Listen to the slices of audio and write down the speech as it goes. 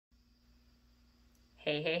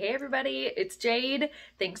Hey everybody, it's Jade.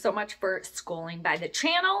 Thanks so much for scrolling by the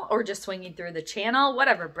channel or just swinging through the channel,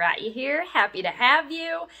 whatever brought you here. Happy to have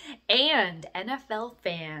you. And NFL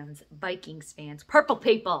fans, Vikings fans, Purple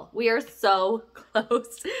people, we are so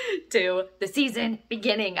close to the season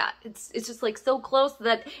beginning. It's just like so close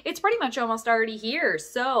that it's pretty much almost already here.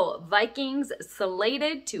 So Vikings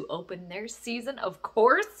slated to open their season, of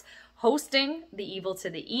course, hosting the Evil to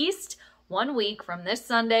the East. 1 week from this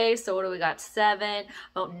Sunday. So what do we got?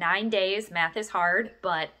 About 9 days. Math is hard,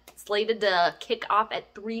 but slated to kick off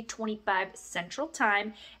at 3:25 Central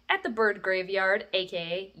Time at the Bird Graveyard,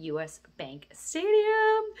 aka US Bank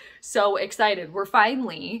Stadium. So excited. We're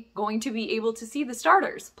finally going to be able to see the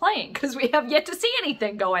starters playing because we have yet to see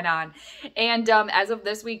anything going on. And as of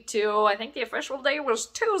this week too, I think the official day was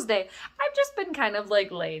Tuesday. I've just been kind of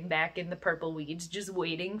like laying back in the purple weeds, just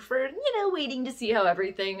waiting for, waiting to see how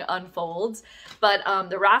everything unfolds. But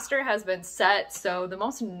the roster has been set. So the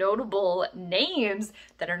most notable names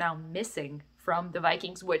that are now missing from the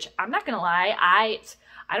Vikings, which I'm not going to lie,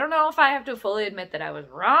 I don't know if I have to fully admit that I was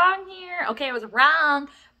wrong here. Okay, I was wrong.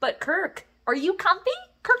 But Kirk, are you comfy?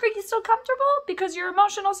 Kirk, are you still comfortable? Because your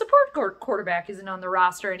emotional support quarterback isn't on the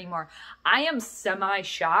roster anymore. I am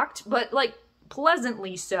semi-shocked, but like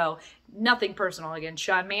pleasantly so. Nothing personal against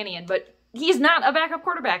Sean Mannion, but he's not a backup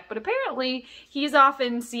quarterback. But apparently he's off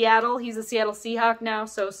in Seattle. He's a Seattle Seahawk now.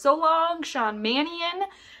 So long, Sean Mannion,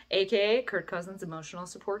 aka Kirk Cousins' emotional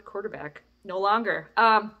support quarterback. No longer.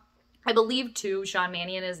 I believe, too, Sean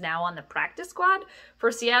Mannion is now on the practice squad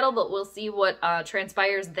for Seattle, but we'll see what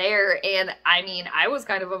transpires there. And, I mean, I was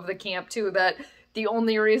kind of the camp, too, that the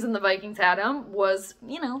only reason the Vikings had him was,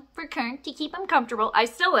 for Kirk, to keep him comfortable. I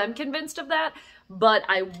still am convinced of that, but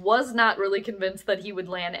I was not really convinced that he would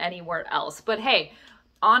land anywhere else. But, hey,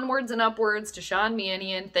 onwards and upwards to Sean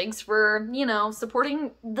Mannion. Thanks for,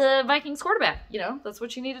 supporting the Vikings quarterback. That's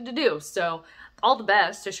what you needed to do. So all the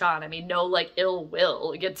best to Sean. I mean, no like ill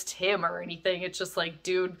will against him or anything. It's just like,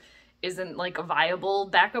 dude isn't like a viable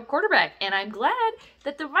backup quarterback. And I'm glad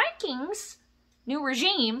that the Vikings new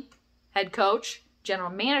regime, head coach, general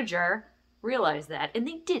manager, realized that and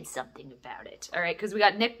they did something about it. All right, because we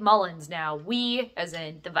got Nick Mullins now. We, as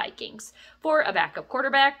in the Vikings, for a backup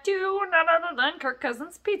quarterback to none other than Kirk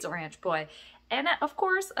Cousins, Pizza Ranch boy. And of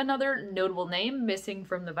course, another notable name missing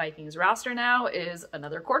from the Vikings roster now is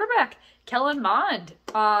another quarterback, Kellen Mond.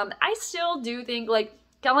 I still do think like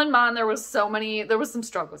Kellen Mond, there was some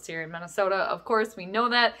struggles here in Minnesota. Of course, we know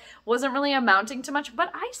that wasn't really amounting to much, but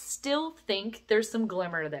I still think there's some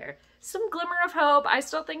glimmer there. Some glimmer of hope. I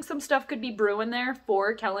still think some stuff could be brewing there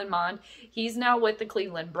for Kellen Mond. He's now with the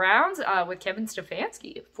Cleveland Browns, with Kevin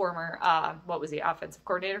Stefanski, former, offensive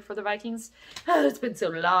coordinator for the Vikings. It's been so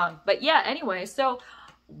long. But yeah, anyway, so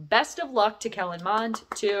best of luck to Kellen Mond,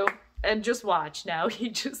 too. And just watch now. He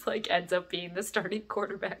just like ends up being the starting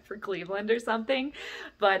quarterback for Cleveland or something.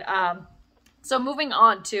 But, so moving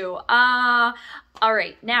on to, all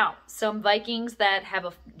right, now, some Vikings that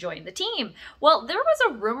have joined the team. Well, there was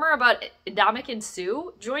a rumor about Ndamukong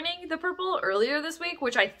Suh joining the Purple earlier this week,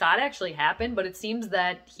 which I thought actually happened, but it seems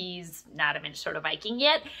that he's not a Minnesota Viking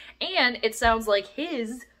yet. And it sounds like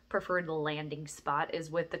his preferred landing spot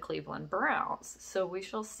is with the Cleveland Browns. So we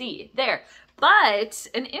shall see there. But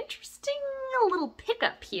an interesting little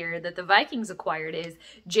pickup here that the Vikings acquired is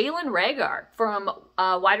Jalen Reagor from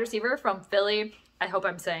wide receiver from Philly. I hope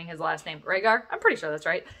I'm saying his last name. Reagor? I'm pretty sure that's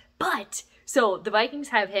right. But so the Vikings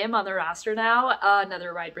have him on the roster now,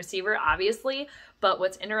 another wide receiver, obviously. But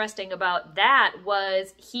what's interesting about that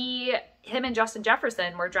was him and Justin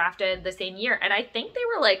Jefferson were drafted the same year. And I think they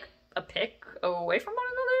were like a pick away from one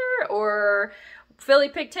another, or Philly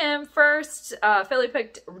picked him first. Philly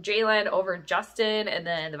picked Jalen over Justin, and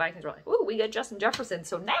then the Vikings were like, ooh, we got Justin Jefferson.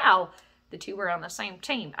 So now the two were on the same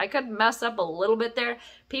team. I could mess up a little bit there.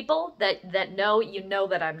 People that know,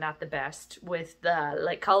 that I'm not the best with the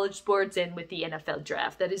like college sports and with the NFL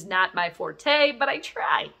draft. That is not my forte, but I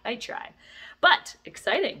try. But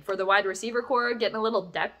exciting for the wide receiver core, getting a little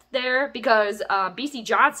depth there because BC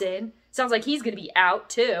Johnson sounds like he's going to be out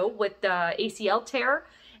too with the ACL tear.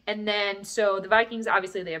 And then, so the Vikings,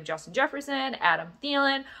 obviously, they have Justin Jefferson, Adam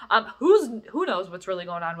Thielen. Who knows what's really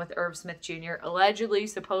going on with Irv Smith Jr. Allegedly,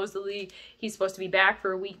 supposedly, he's supposed to be back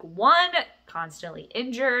for week 1, constantly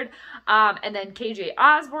injured. And then KJ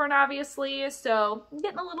Osborne, obviously. So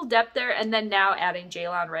getting a little depth there. And then now adding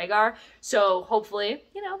Jalen Reagor. So hopefully,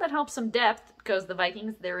 that helps some depth because the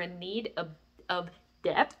Vikings, they're in need of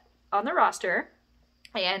depth on the roster.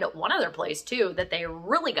 And one other place, too, that they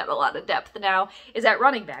really got a lot of depth now is at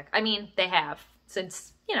running back. I mean, they have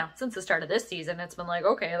since, you know, since the start of this season. It's been like,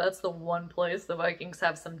 okay, that's the one place the Vikings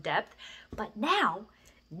have some depth. But now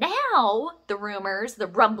the rumors, the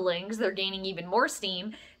rumblings, they're gaining even more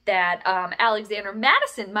steam that Alexander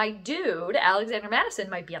Mattison, my dude, Alexander Mattison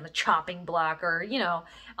might be on the chopping block, or, you know,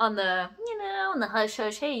 on the, you know, on the hush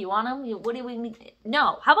hush, hey, you want him? What do we need?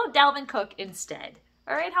 No, how about Dalvin Cook instead?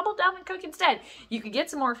 All right, how about Dalvin Cook instead? You could get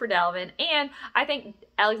some more for Dalvin, and I think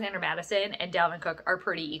Alexander Mattison and Dalvin Cook are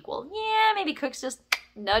pretty equal. Yeah, maybe Cook's just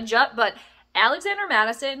nudge up, but Alexander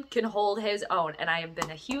Mattison can hold his own, and I have been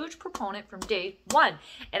a huge proponent from day one.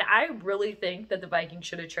 And I really think that the Vikings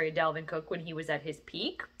should have traded Dalvin Cook when he was at his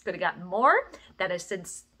peak. Could have gotten more. That has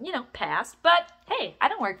since, you know, passed. But hey, I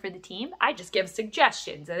don't work for the team. I just give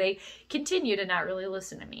suggestions, and they continue to not really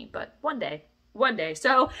listen to me. But one day.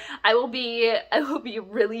 So I will be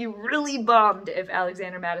really, really bummed if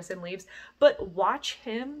Alexander Mattison leaves. But watch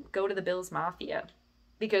him go to the Bills Mafia,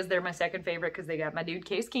 because they're my second favorite, because they got my dude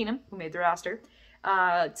Case Keenum, who made the roster,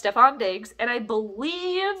 Stephon Diggs, and I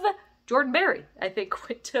believe Jordan Berry, I think,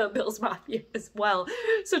 went to Bills Mafia as well.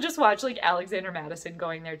 So just watch, like, Alexander Mattison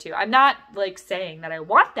going there too. I'm not, like, saying that I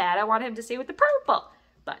want that. I want him to stay with the purple,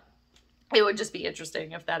 but it would just be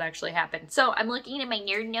interesting if that actually happened. So I'm looking at my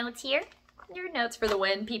nerd notes here. Nerd notes for the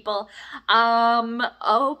win, people.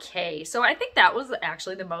 Okay, so I think that was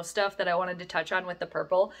actually the most stuff that I wanted to touch on with the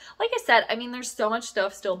purple. Like I said, I mean, there's so much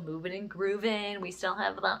stuff still moving and grooving. We still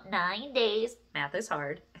have about 9 days. Math is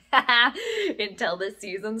hard. Until the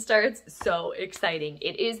season starts. So exciting.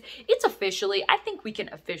 It's officially, I think we can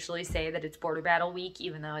officially say that it's Border Battle Week,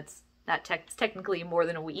 even though it's not technically more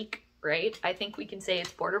than a week, right? I think we can say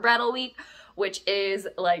it's Border Battle Week, which is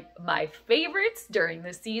like my favorites during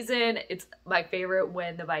the season. It's my favorite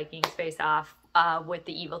when the Vikings face off with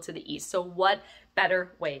the evil to the east. So what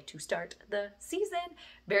better way to start the season?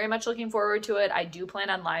 Very much looking forward to it. I do plan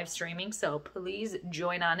on live streaming, so please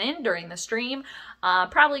join on in during the stream.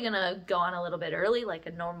 Probably gonna go on a little bit early like I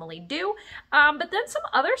normally do. But then some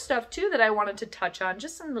other stuff too that I wanted to touch on,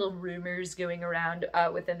 just some little rumors going around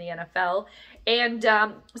within the NFL. And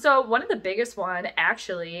so one of the biggest one,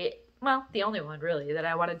 actually, well, the only one really that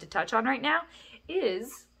I wanted to touch on right now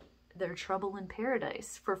is their trouble in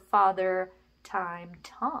paradise for Father Time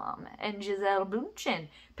Tom and Gisele Bündchen.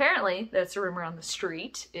 Apparently, that's a rumor on the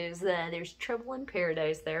street, is that there's trouble in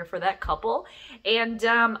paradise there for that couple. And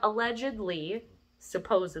allegedly,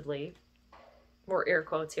 supposedly, more air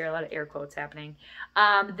quotes here, a lot of air quotes happening,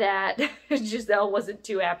 that Gisele wasn't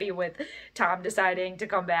too happy with Tom deciding to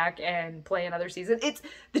come back and play another season. It's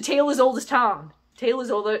the tale as old as Tom. Tale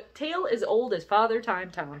is old as Father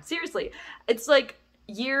Time Tom. Seriously, it's like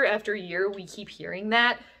year after year we keep hearing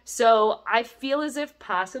that. So I feel as if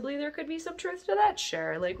possibly there could be some truth to that.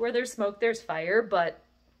 Sure, like where there's smoke, there's fire. But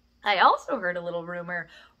I also heard a little rumor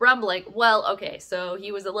rumbling. Well, okay, so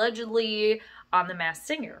he was allegedly on The Masked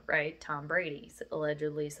Singer, right? Tom Brady,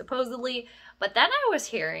 allegedly, supposedly. But then I was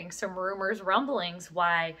hearing some rumors, rumblings,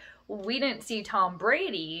 why we didn't see Tom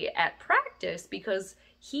Brady at practice, because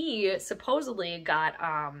he supposedly got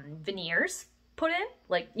veneers put in,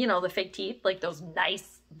 like, you know, the fake teeth, like those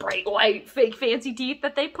nice bright white fake fancy teeth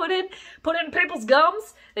that they put in people's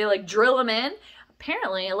gums. They like drill them in.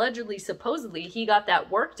 Apparently, allegedly, supposedly, he got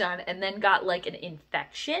that work done and then got like an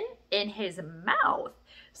infection in his mouth.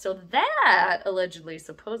 So that allegedly,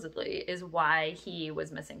 supposedly, is why he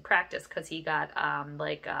was missing practice, because he got I don't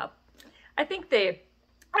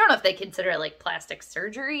know if they consider it like plastic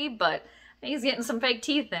surgery, but he's getting some fake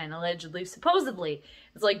teeth in, allegedly, supposedly.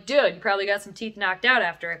 It's like, dude, you probably got some teeth knocked out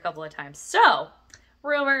after a couple of times. So,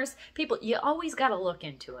 rumors, people, you always got to look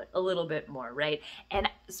into it a little bit more, right? And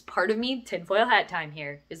as part of me, tinfoil hat time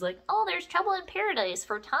here, is like, oh, there's trouble in paradise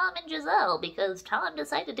for Tom and Gisele because Tom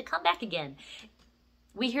decided to come back again.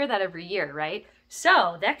 We hear that every year, right?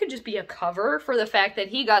 So that could just be a cover for the fact that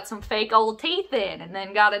he got some fake old teeth in and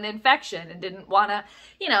then got an infection and didn't want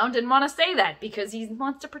to say that because he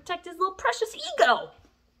wants to protect his little precious ego.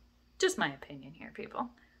 Just my opinion here, people.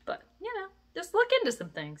 But, just look into some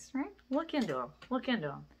things, right? Look into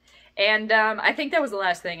them. And I think that was the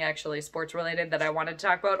last thing, actually, sports related that I wanted to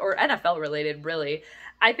talk about, or NFL related, really.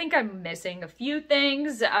 I think I'm missing a few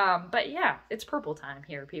things, but yeah, it's purple time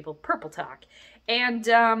here, people. Purple talk. And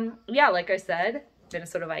yeah, like I said,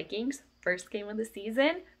 Minnesota Vikings, first game of the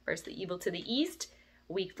season, versus the evil to the east,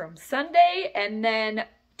 a week from Sunday, and then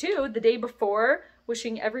the day before,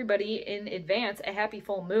 wishing everybody in advance a happy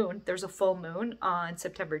full moon. There's a full moon on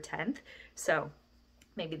September 10th, so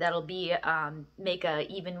Maybe that'll be make a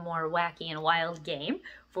even more wacky and wild game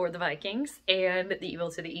for the Vikings and the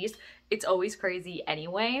Evil to the East. It's always crazy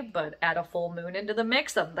anyway, but add a full moon into the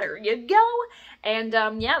mix and there you go. And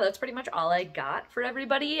yeah, that's pretty much all I got for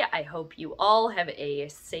everybody. I hope you all have a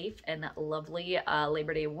safe and lovely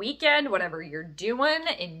Labor Day weekend. Whatever you're doing,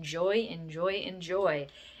 enjoy, enjoy, enjoy.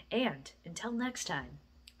 And until next time,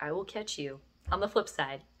 I will catch you on the flip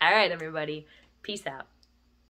side. All right, everybody. Peace out.